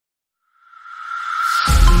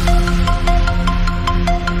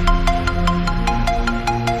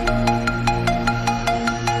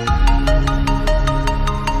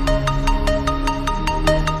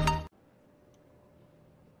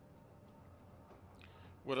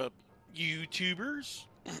What up, YouTubers?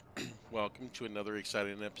 Welcome to another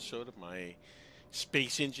exciting episode of my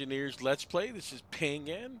Space Engineers Let's Play. This is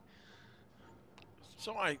Pangan.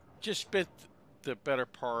 So I just spent the better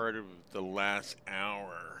part of the last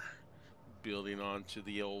hour building onto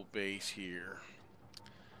the old base here.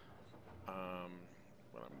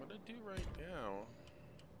 What I'm gonna do right now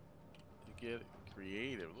to get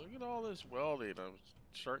creative. Look at all this welding. I was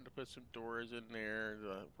starting to put some doors in there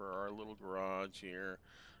for our little garage here.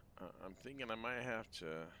 I'm thinking I might have to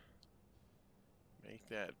make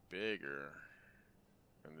that bigger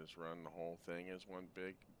and just run the whole thing as one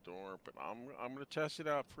big door. But I'm gonna test it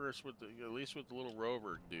out first with at least with the little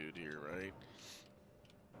rover dude here, right?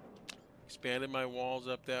 Expanded my walls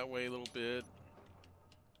up that way a little bit.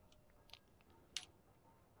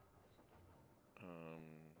 Um,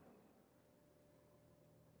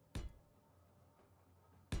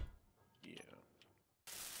 yeah,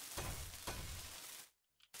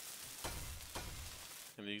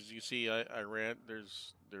 and as you see, I ran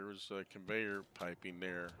there was a conveyor piping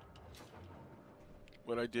there.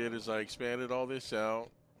 What I did is I expanded all this out.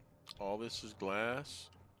 All this is glass.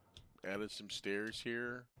 Added some stairs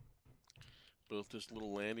here. Built this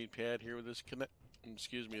little landing pad here with this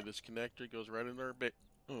this connector goes right into our base.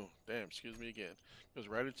 Oh, damn, excuse me again. Goes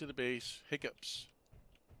right into the base. Hiccups.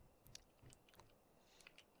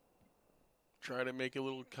 Try to make a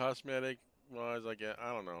little cosmetic wise,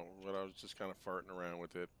 I don't know, but I was just kind of farting around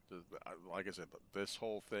with it. Like I said, this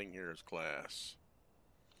whole thing here is glass.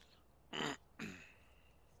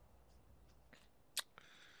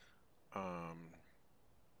 Um,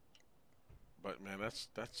 but man, that's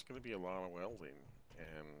gonna be a lot of welding,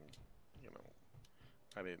 and you know,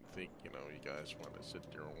 I didn't think you guys want to sit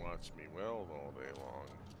there and watch me weld all day long.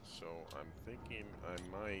 So I'm thinking I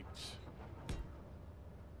might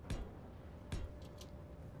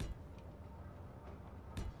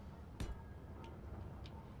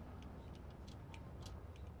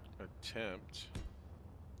attempt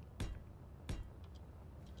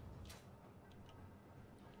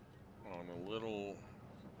on a little,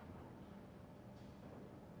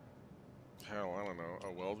 hell, I don't know,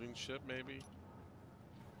 a welding ship maybe?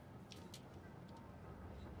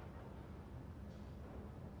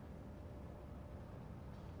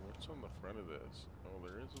 What's on the front of this? Oh,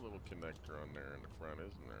 there is a little connector on there in the front,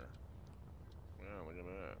 isn't there? Wow, look at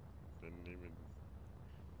that.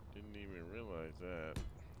 Didn't even realize that.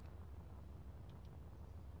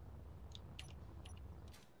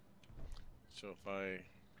 So if I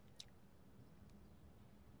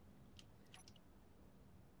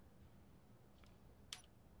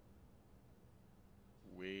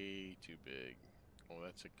way too big. Oh,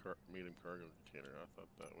 that's a medium cargo container. I thought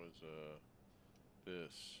that was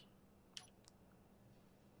this.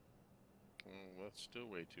 Oh, that's still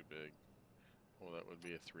way too big. Well, that would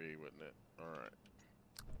be a 3, wouldn't it? Alright.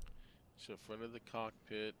 So front of the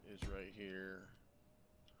cockpit is right here.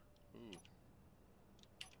 Ooh.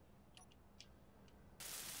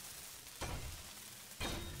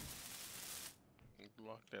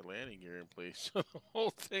 Lock that landing gear in place so the whole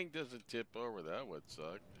thing doesn't tip over. That would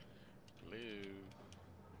suck. Hello.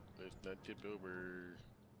 Let's not tip over.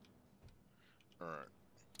 Alright.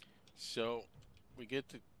 So we get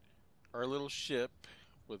to our little ship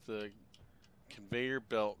with the conveyor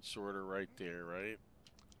belt sort of right there, right?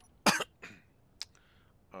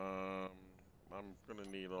 Um, I'm gonna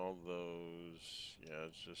need all those. Yeah,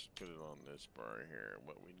 let's just put it on this bar here.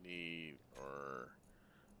 What we need are,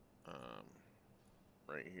 um,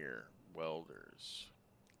 right here, welders.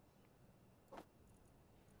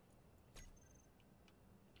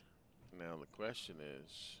 Now the question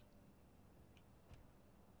is,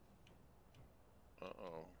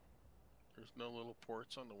 uh-oh, there's no little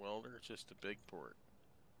ports on the welder, it's just a big port.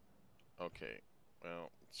 Okay,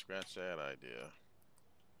 well, scratch that idea.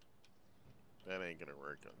 That ain't gonna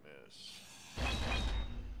work on this.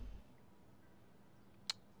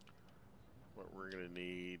 What we're gonna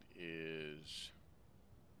need is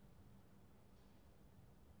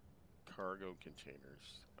cargo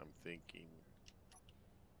containers. I'm thinking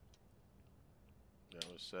that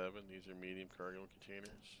was 7. These are medium cargo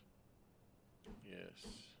containers.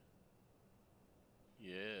 Yes.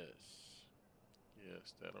 Yes.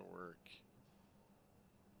 Yes, that'll work.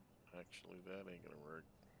 Actually, that ain't gonna work.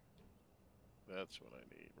 That's what I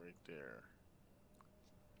need right there.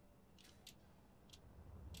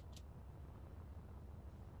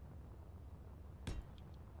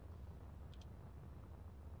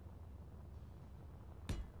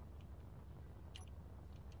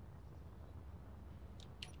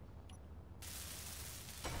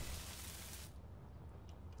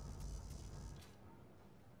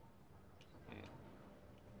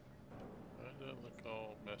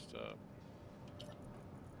 Next up,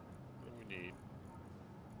 what do we need?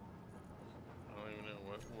 I don't even know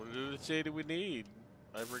what did it say that we need?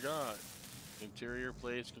 I forgot. Interior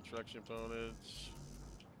plates, construction components.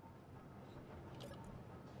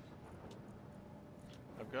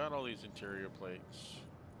 I've got all these interior plates.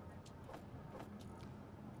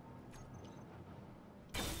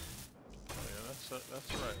 Oh yeah, that's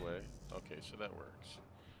the right way. Okay, so that works.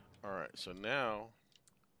 All right, so now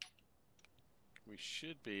we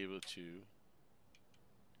should be able to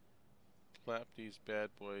clap these bad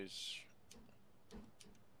boys.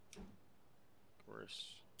 Of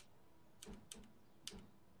course,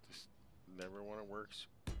 just never want to work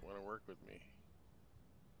with me.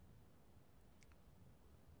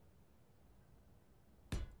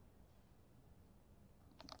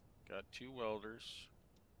 Got 2 welders.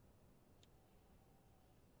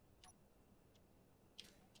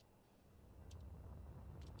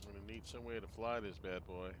 I'm gonna need some way to fly this bad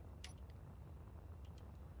boy.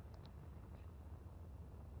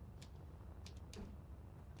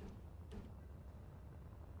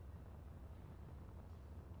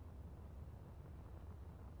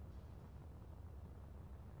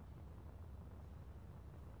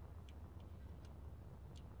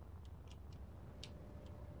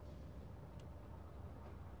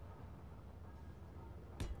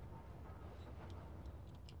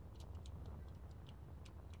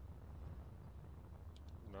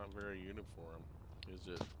 Not very uniform, is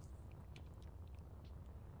it?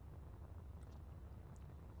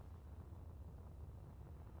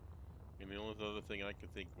 And the only other thing I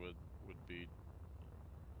could think would be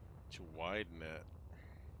to widen that.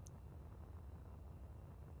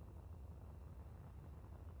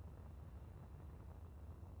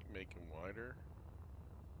 Make them wider.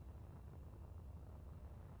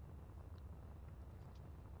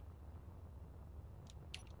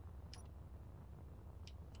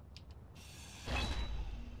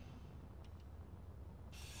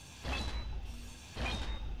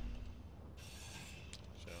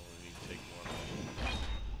 So we need to take one off.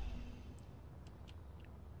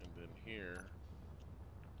 And then here,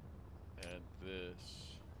 add this.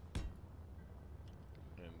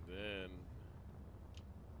 And then,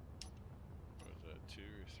 what is that, 2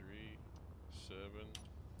 or 3, 7,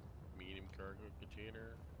 medium cargo container.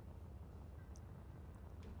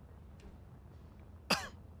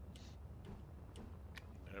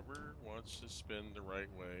 Never wants to spin the right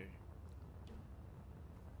way.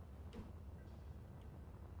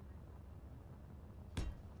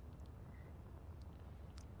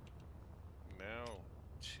 Now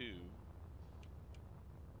 2.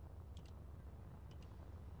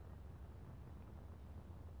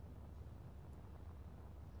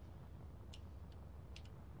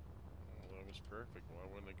 Well, that was perfect. Why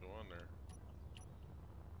wouldn't it go on there?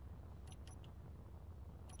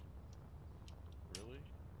 Really?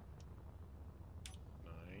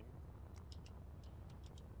 9.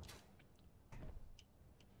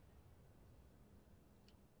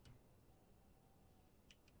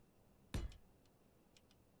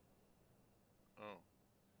 Oh.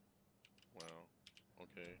 Wow.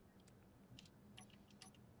 Okay.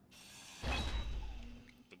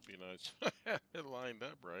 Would be nice. It lined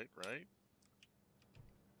up right?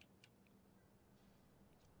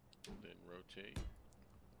 And then rotate.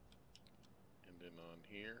 And then on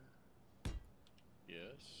here.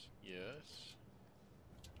 Yes.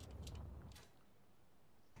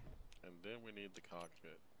 And then we need the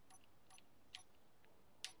cockpit.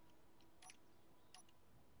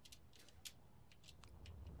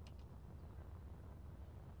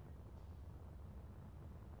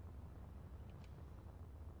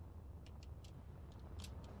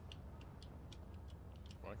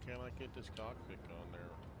 Why can't I get this cockpit on there?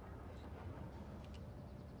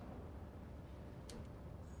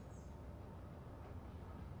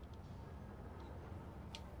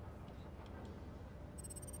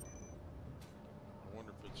 I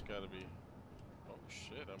wonder if it's gotta be... Oh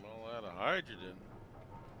shit, I'm all out of hydrogen.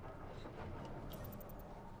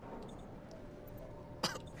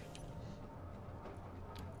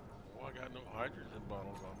 Oh, I got no hydrogen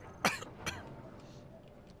bottles on me.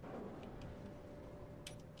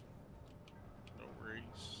 No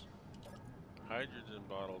worries. Hydrogen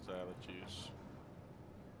bottles out of juice.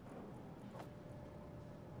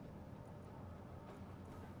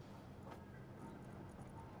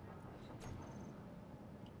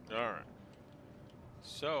 Alright.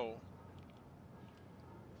 So...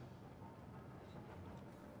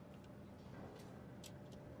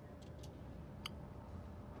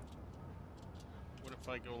 what if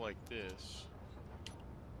I go like this?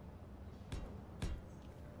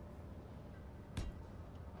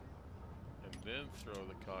 And Then throw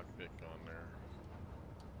the cockpit on there.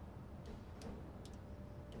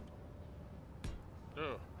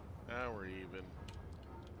 Oh, now we're even.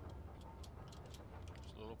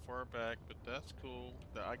 It's a little far back, but that's cool.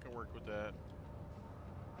 I can work with that.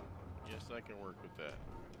 Yes, I can work with that.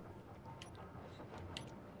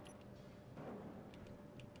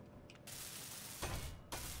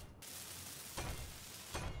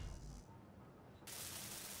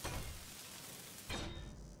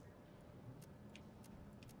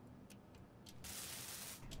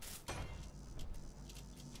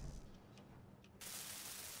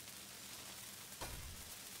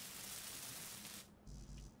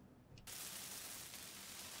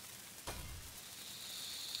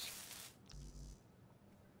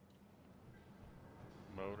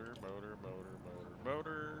 Motor, motor, motor, motor,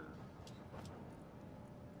 motor.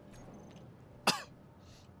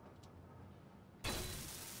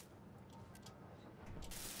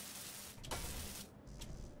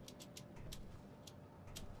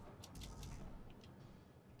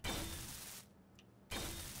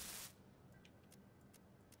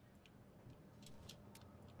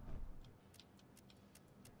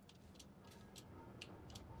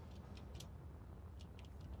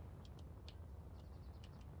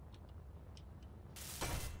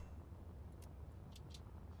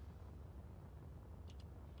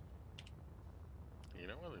 You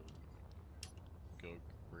know what? It would go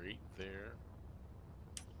great there.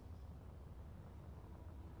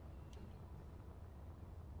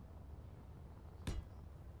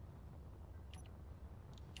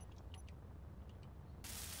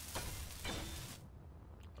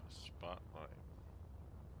 A spotlight.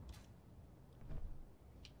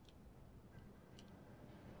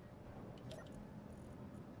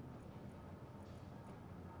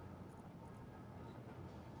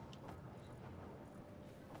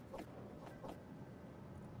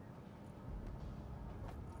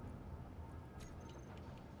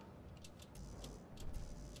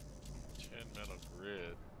 Metal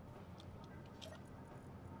grid.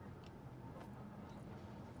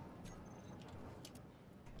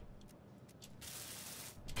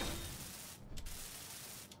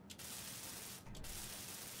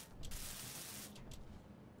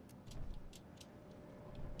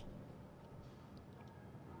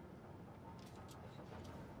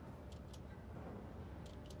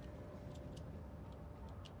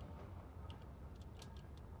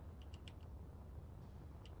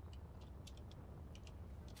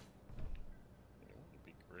 Would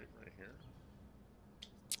be great right here.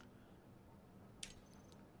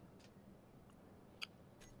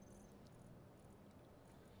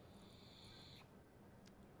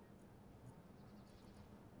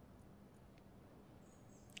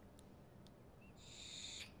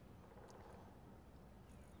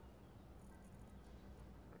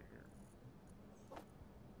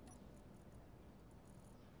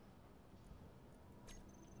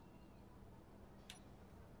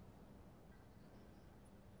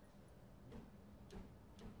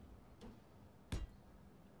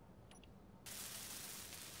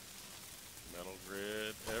 Metal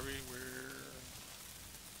grid everywhere.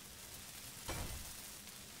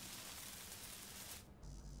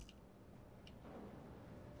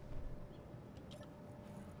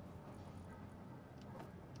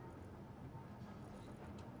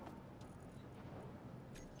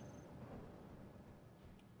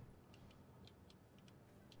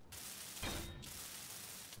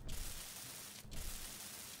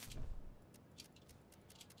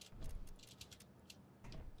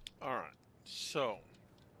 All right, so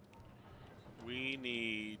we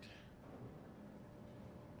need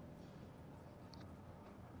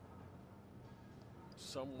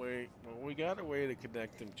some way. Well, we got a way to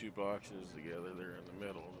connect them two boxes together there in the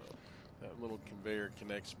middle. That little conveyor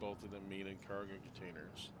connects both of them meat and cargo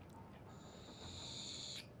containers.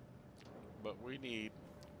 But we need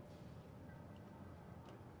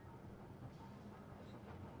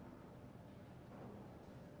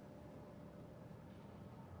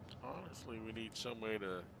honestly, we need some way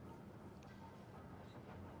to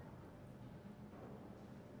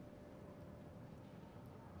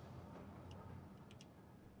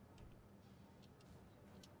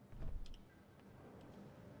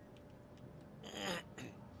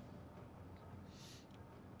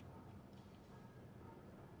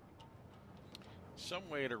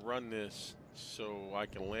run this so I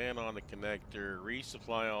can land on the connector,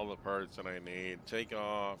 resupply all the parts that I need, take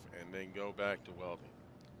off, and then go back to welding.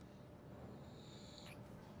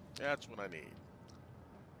 That's what I need.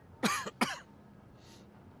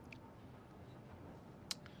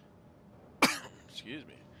 Excuse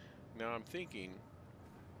me. Now I'm thinking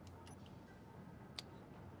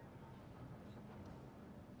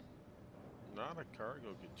not a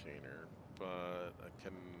cargo container, but a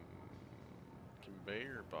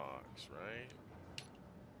conveyor box, right?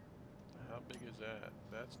 How big is that?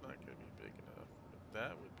 That's not going to be big enough, but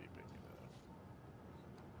that would be big enough.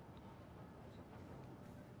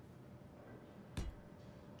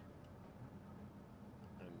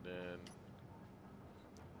 And then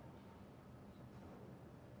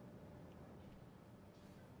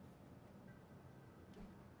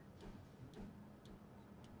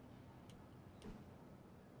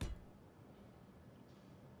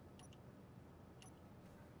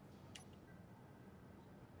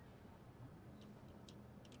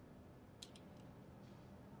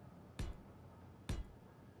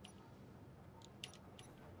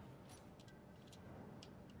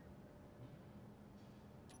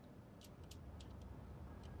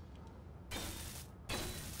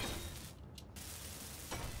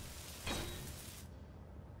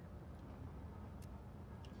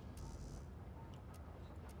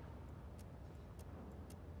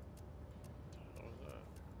what was that?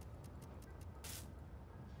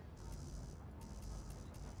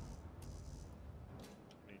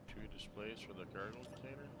 Need 2 displays for the cargo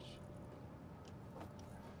containers.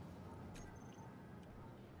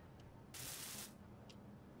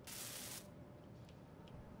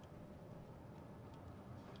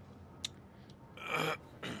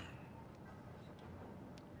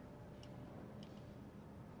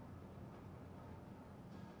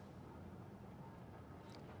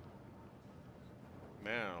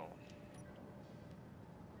 Now,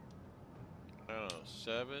 I don't know,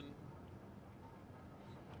 7.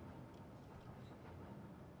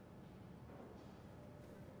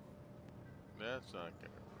 That's not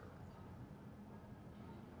gonna work.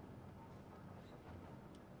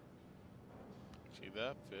 See,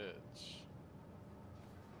 that fits.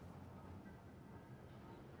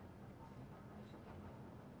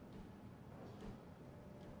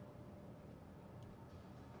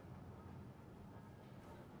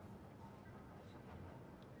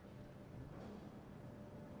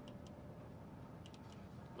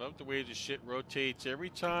 Love the way the shit rotates every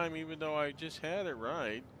time, even though I just had it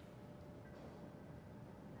right.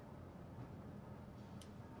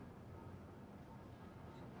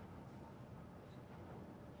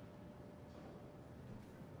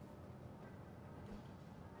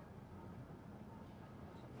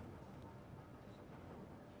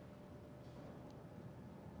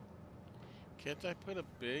 Can't I put a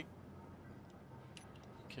big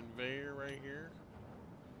conveyor right here?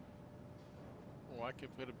 Oh, I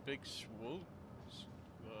could put a big swoop.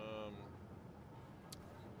 Um,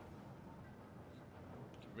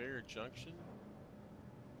 Conveyor junction?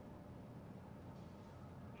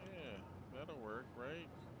 Yeah, that'll work, right?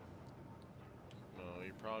 No,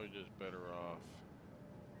 you're probably just better off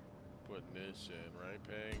putting this in, right,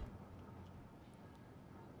 Peg?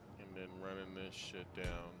 And then running this shit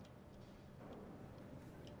down.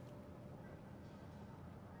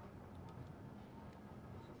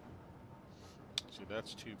 See,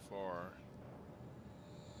 that's too far.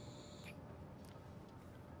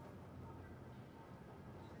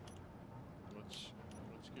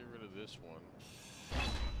 Let's get rid of this one.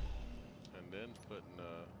 And then putting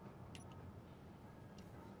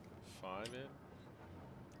 5 in.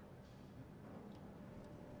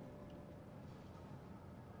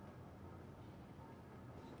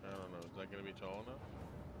 I don't know, is that gonna be tall enough?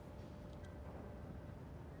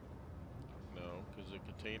 No, because the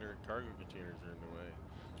cargo containers are in the way.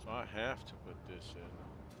 So I have to put this in.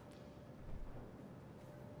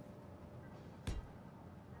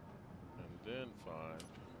 And then 5.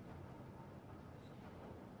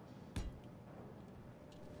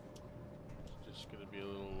 It's just gonna be a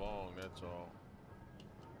little long, that's all.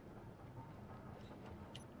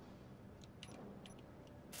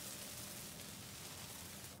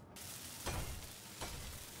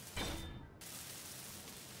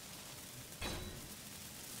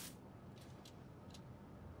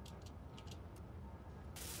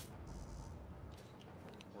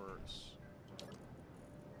 Works.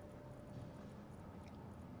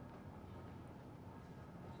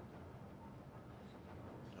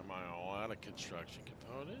 Am I all out of construction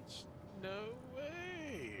components? No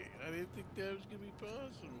way! I didn't think that was gonna be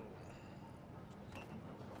possible.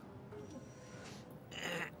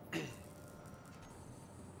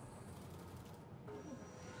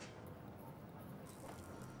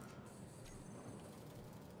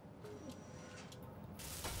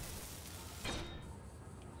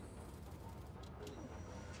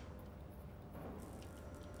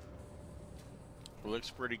 Looks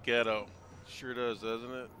pretty ghetto. Sure does,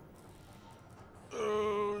 doesn't it?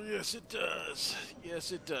 Oh, yes it does.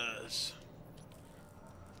 Yes it does.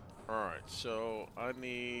 Alright, so I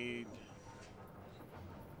need...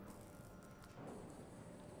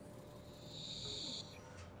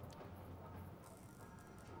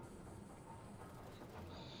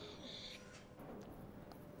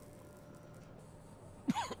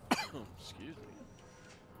 Excuse me.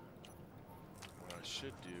 What I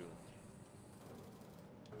should do...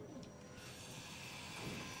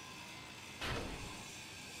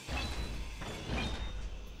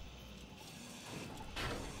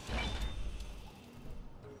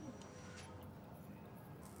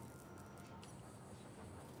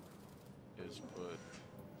 is put...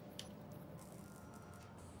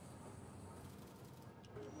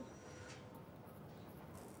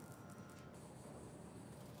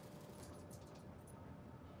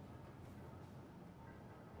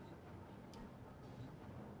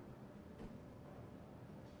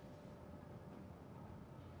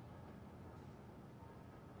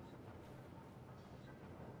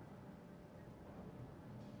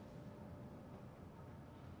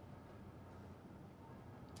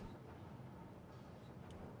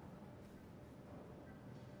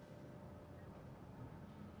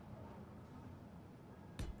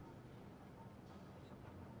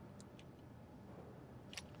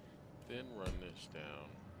 Then run this down.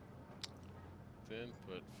 Then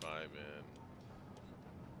put 5 in.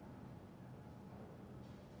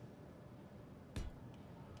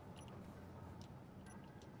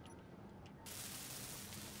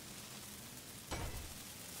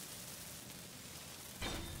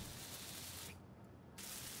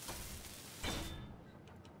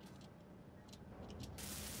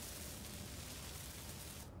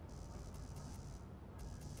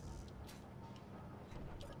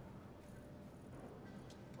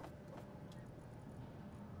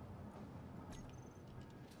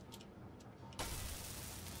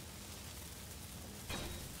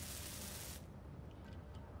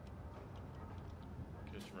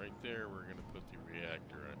 Right there, we're going to put the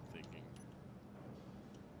reactor, I'm thinking.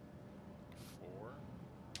 4.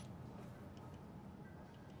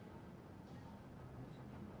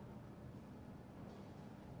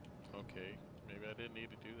 Okay, maybe I didn't need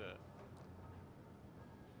to do that.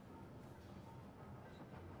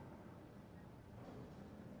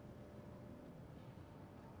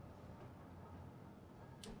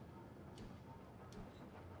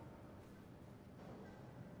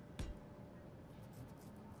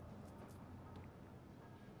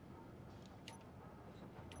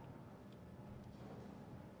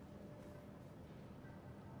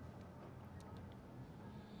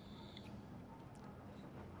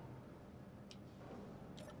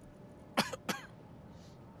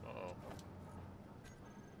 Uh-oh.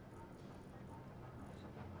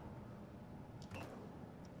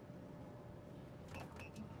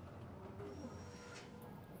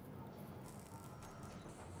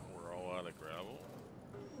 We're all out of gravel?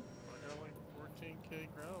 I got like 14K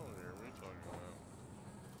gravel here. What are you talking about?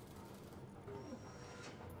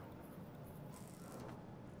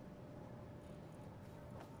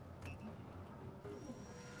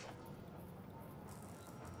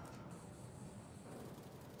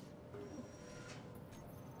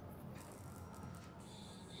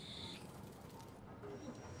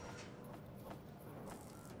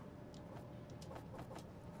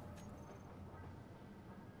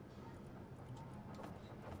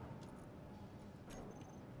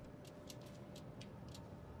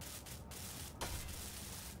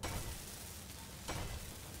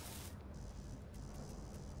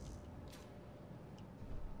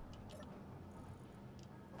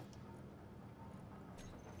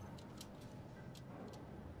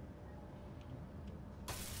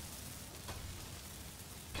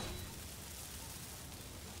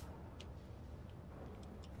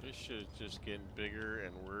 This shit is just getting bigger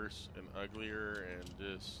and worse and uglier and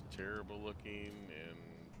just terrible looking and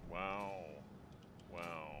wow.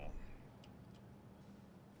 Wow.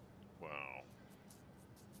 Wow.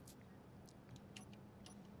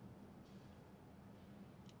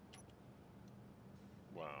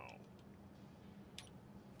 Wow.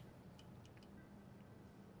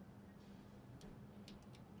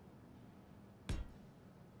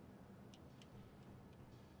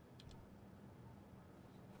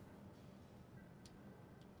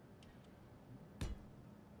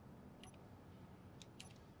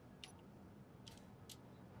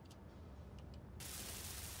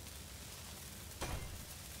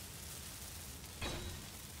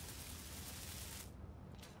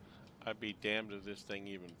 I'd be damned if this thing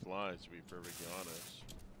even flies, to be perfectly honest.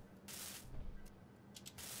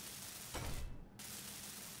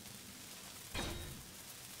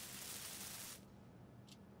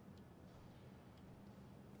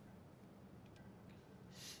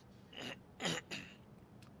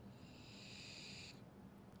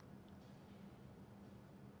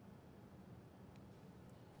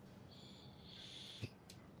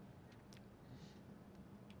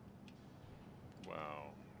 Wow.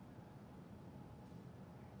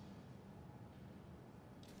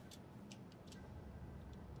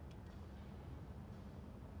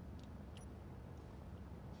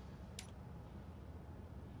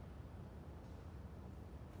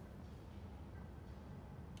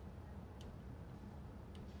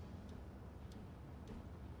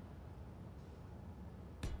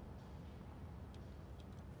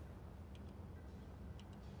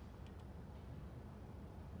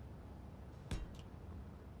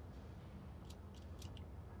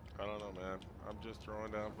 I don't know, man. I'm just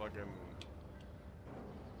throwing down fucking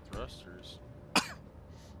thrusters.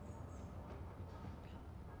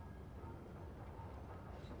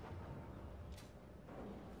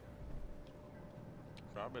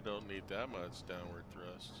 Probably don't need that much downward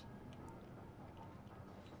thrust.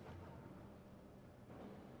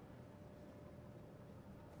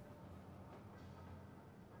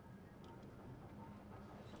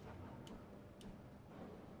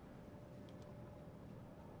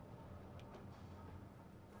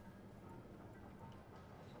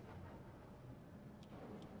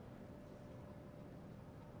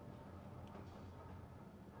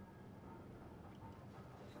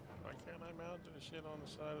 Why can't I mount the shit on the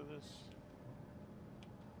side of this?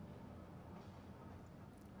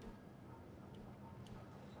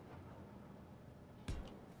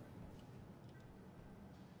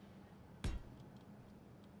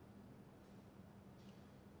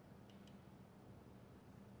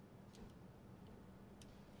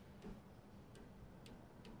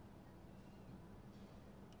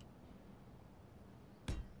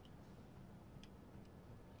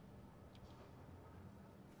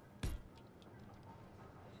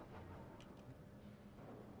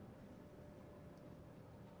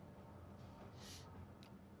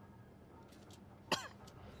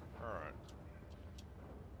 Alright.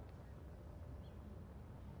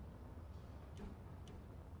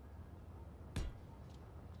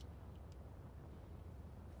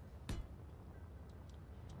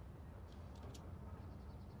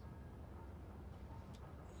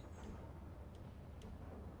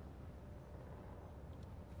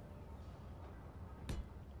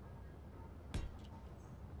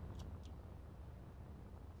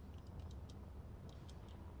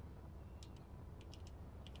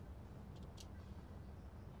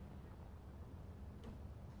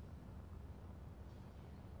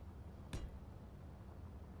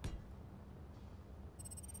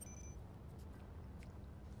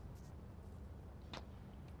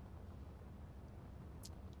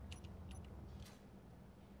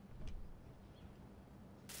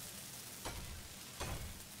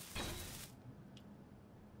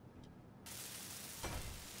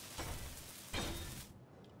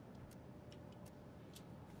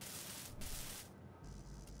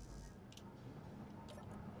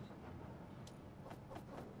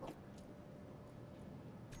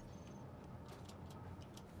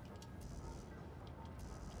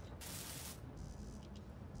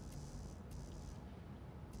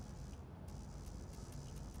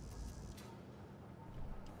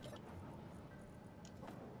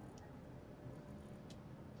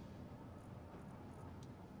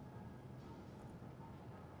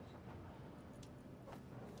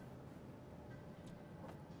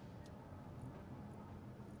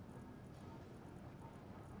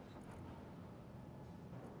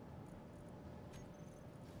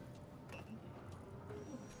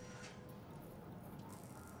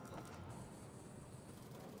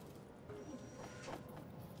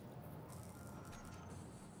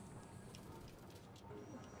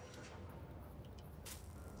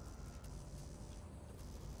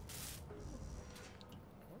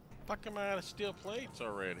 Fuck, am I out of steel plates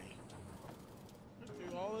already?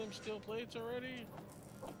 Through all them steel plates already?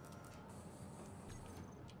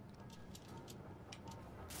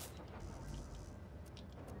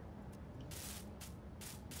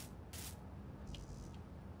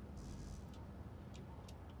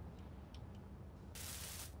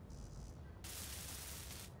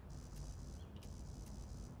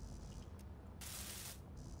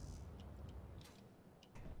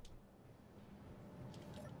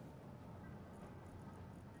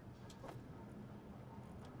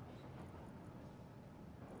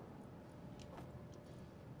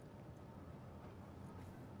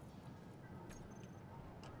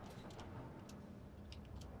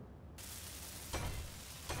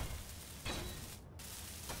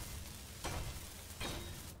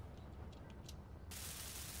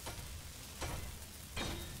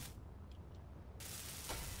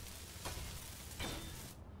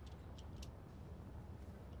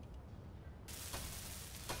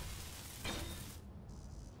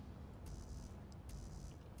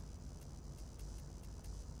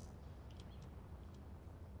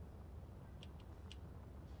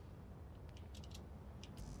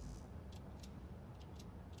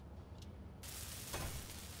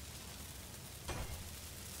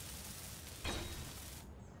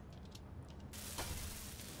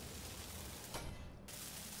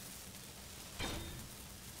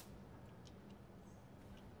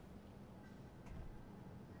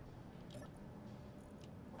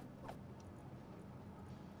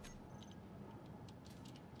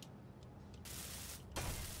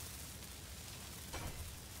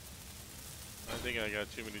 think I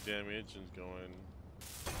got too many damn engines going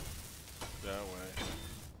that way.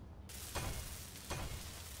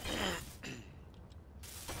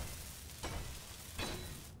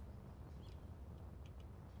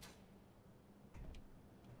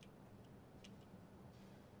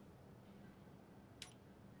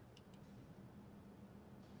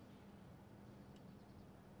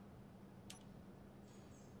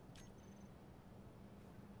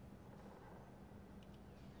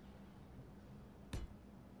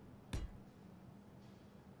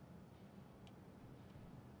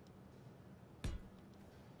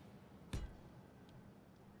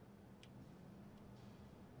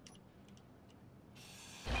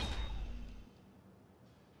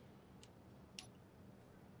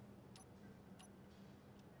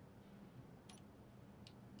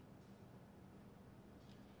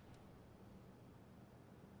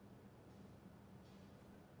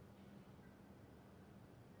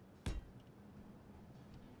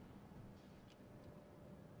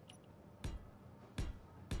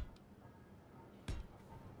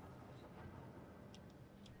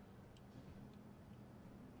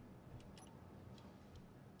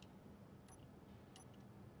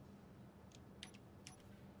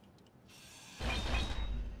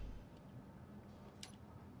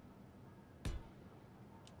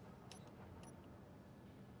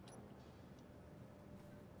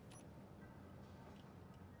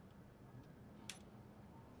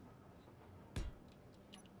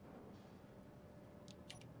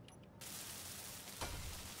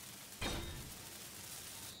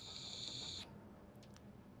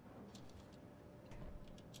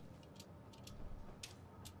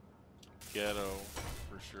 Ghetto,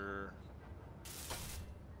 for sure.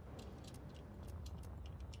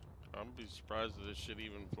 I'm be surprised that this shit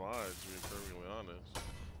even flies, to be perfectly honest.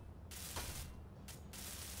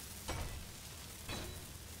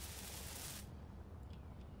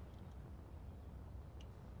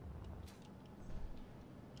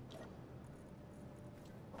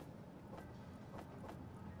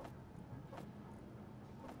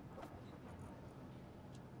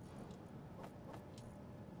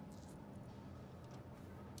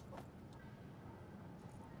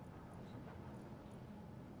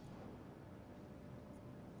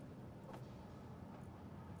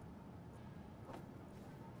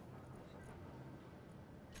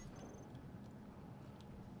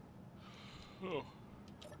 Oh.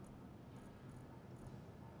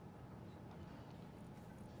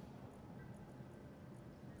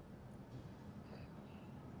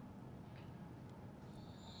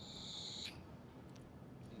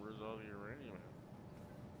 Where's all the uranium at?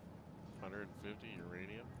 150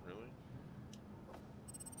 uranium? Really?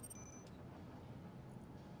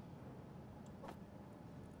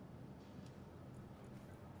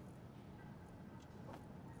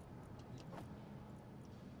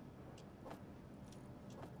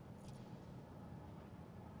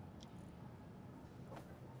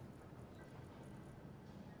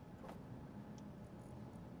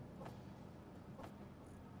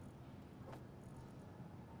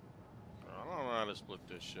 I don't know how to split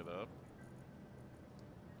this shit up.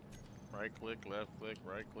 Right click, left click,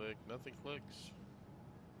 right click, nothing clicks.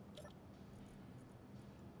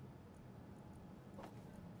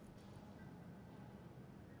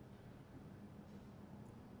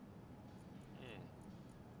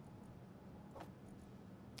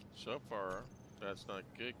 So far, that's not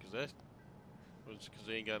good, because that's because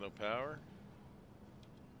they ain't got no power.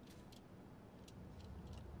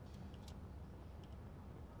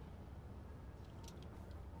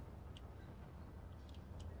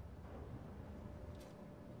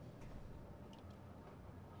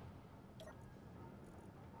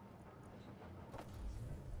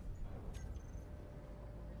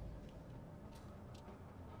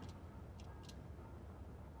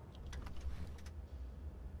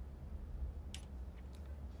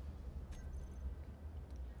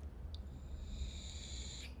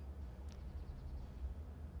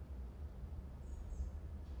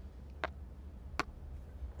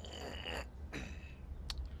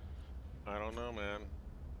 I don't know, man.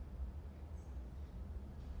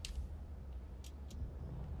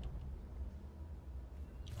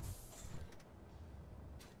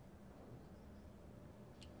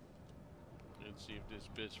 Let's see if this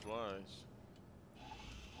bitch flies.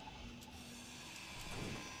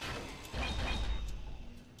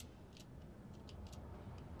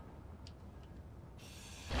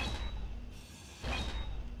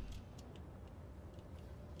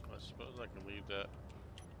 I suppose I can leave that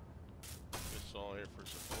this all here for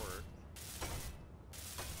support.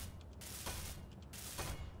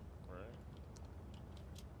 Right?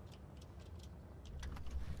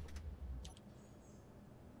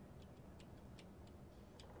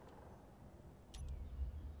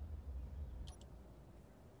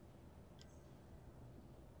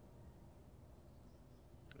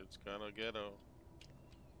 It's kind of ghetto.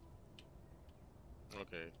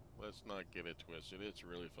 Okay, let's not get it twisted. It's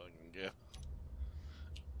really fucking ghetto.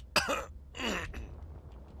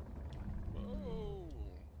 Whoa!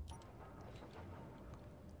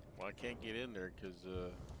 Well, I can't get in there because,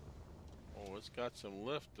 oh, it's got some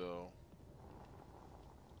lift though.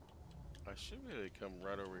 I should be able to come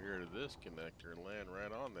right over here to this connector and land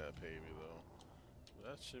right on that pavy though.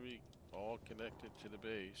 That should be all connected to the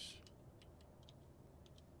base.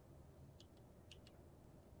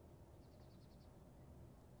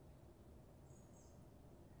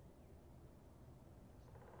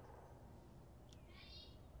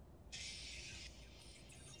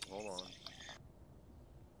 Hold on.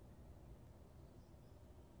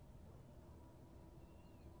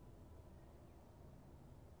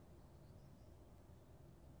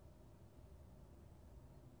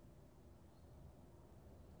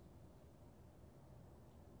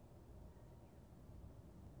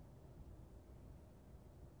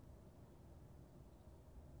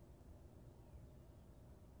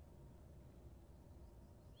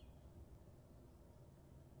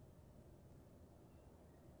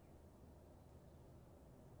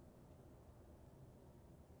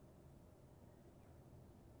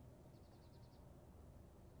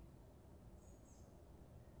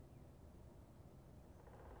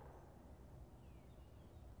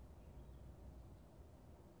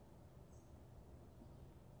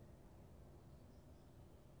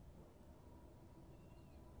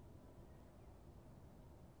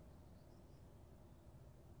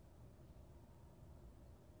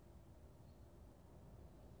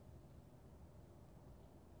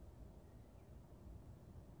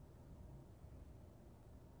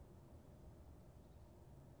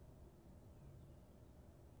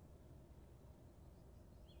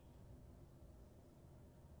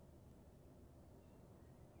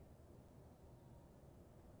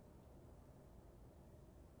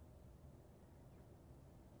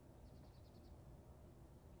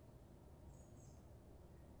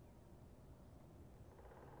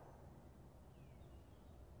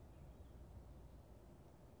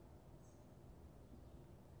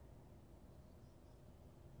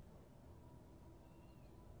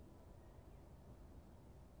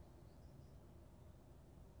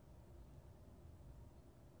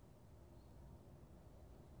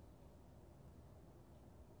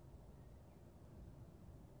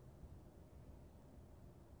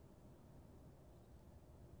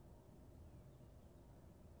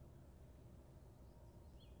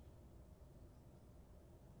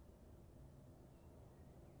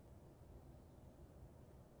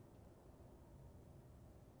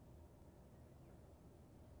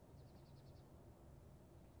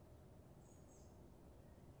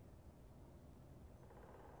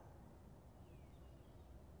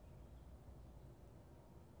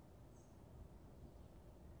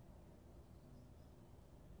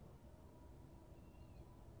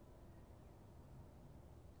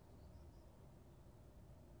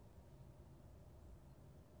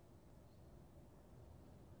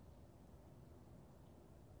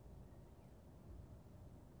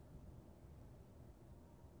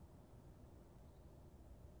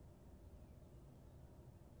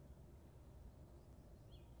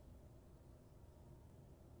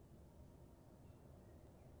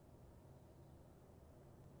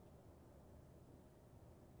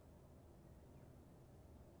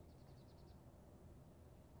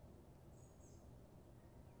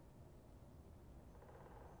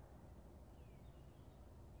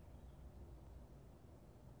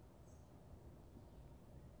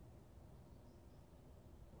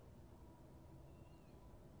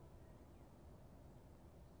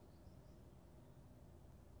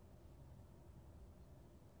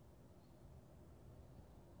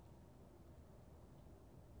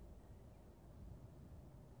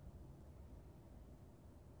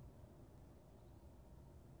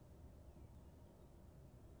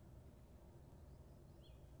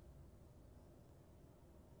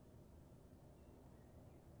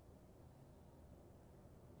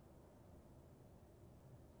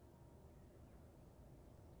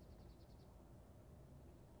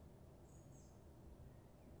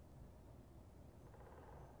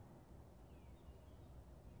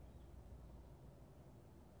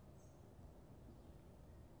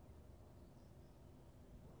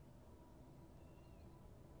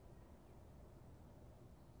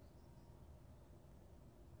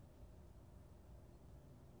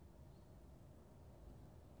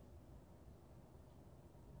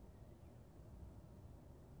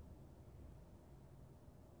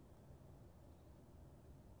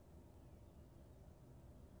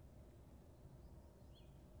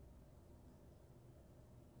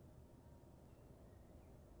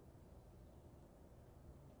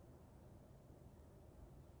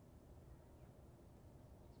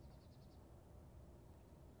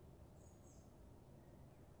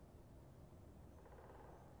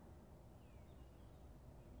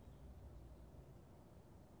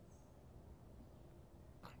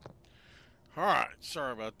 Alright,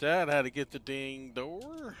 sorry about that. I had to get the ding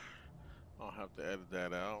door. I'll have to edit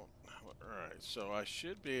that out. Alright, so I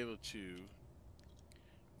should be able to,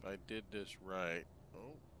 if I did this right.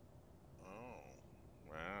 Oh, oh,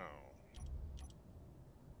 wow.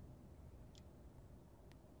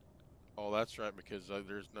 Oh, that's right, because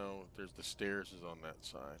there's the stairs is on that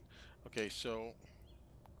side. Okay, so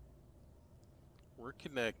we're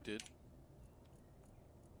connected.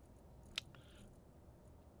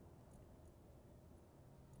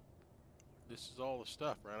 This is all the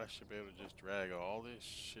stuff, right? I should be able to just drag all this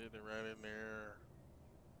shit right in there.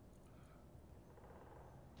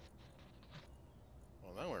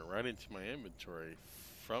 Well, that went right into my inventory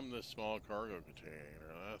from the small cargo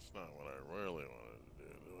container. That's not what I really wanted to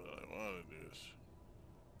do. What I want to do is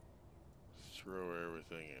throw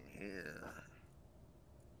everything in here.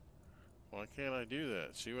 Why can't I do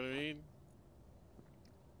that? See what I mean?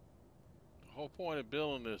 The whole point of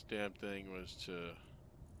building this damn thing was to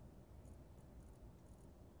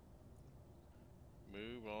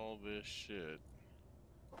move all this shit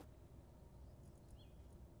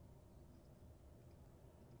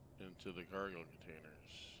into the cargo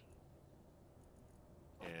containers.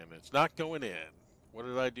 And it's not going in. What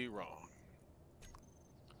did I do wrong?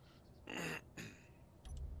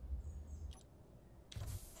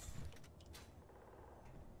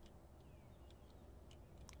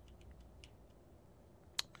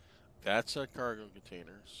 That's our cargo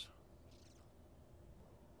containers.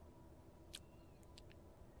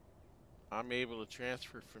 I'm able to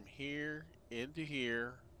transfer from here into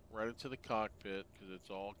here, right into the cockpit, because it's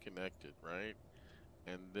all connected, right?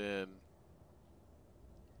 And then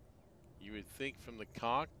you would think from the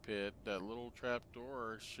cockpit, that little trap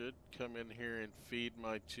door should come in here and feed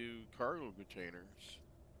my two cargo containers.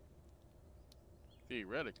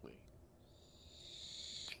 Theoretically.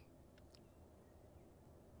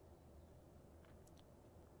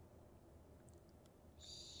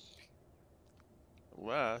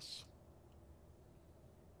 Unless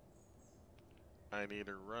I need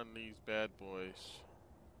to run these bad boys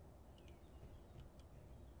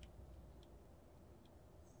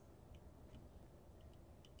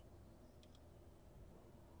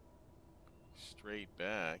straight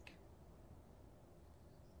back.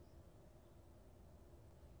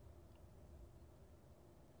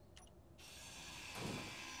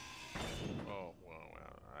 Oh, well,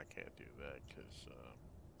 I can't do that because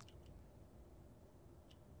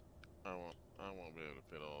I won't be able to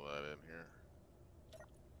fit all that in here.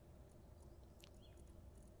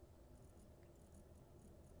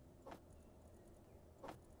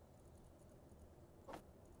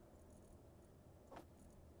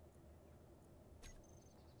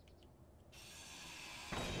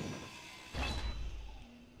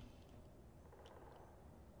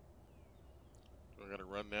 Do I got to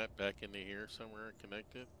run that back into here somewhere and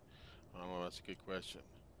connect it? I don't know. That's a good question.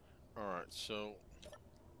 All right, so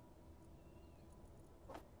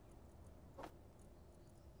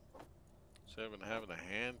having to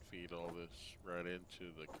hand feed all this right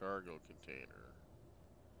into the cargo container.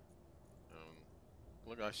 Um,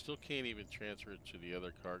 Look, I still can't even transfer it to the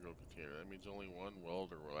other cargo container. That means only one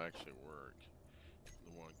welder will actually work.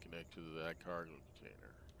 The one connected to that cargo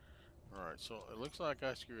container. Alright, so it looks like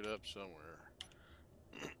I screwed up somewhere.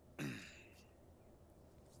 And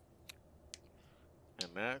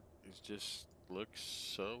that is just looks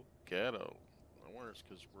so ghetto. I wonder if it's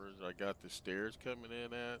because where I got the stairs coming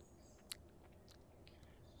in at.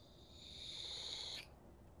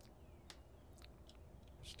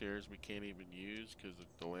 Stairs we can't even use because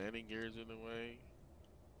the landing gear's in the way.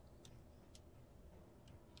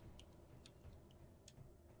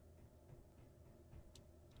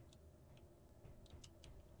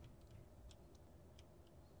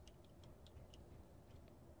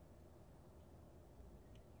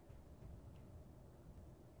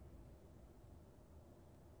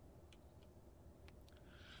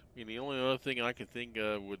 I mean, the only other thing I could think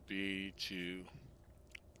of would be to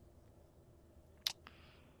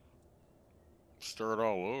start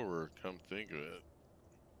all over, come think of it.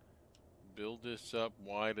 Build this up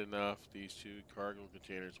wide enough, these two cargo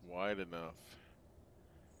containers wide enough,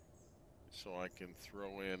 so I can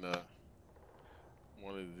throw in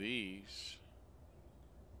one of these,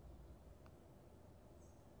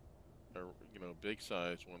 or, big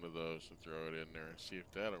size one of those and throw it in there and see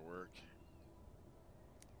if that'll work.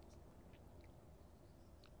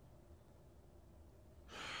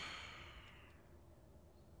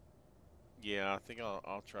 Yeah, I think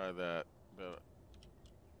I'll try that, but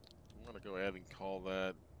I'm gonna go ahead and call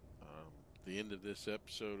that the end of this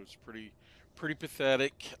episode. It's pretty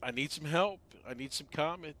pathetic. I need some help. I need some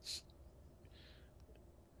comments.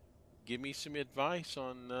 give me some advice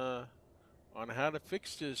on how to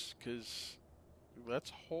fix this, because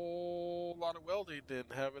that's a whole lot of welding, and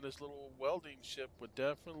having this little welding ship would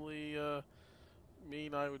definitely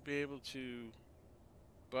mean I would be able to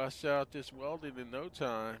bust out this welding in no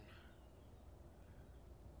time.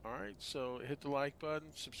 Alright, so hit the like button,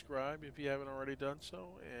 subscribe if you haven't already done so,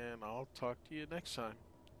 and I'll talk to you next time.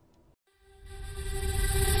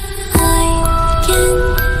 I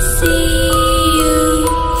can see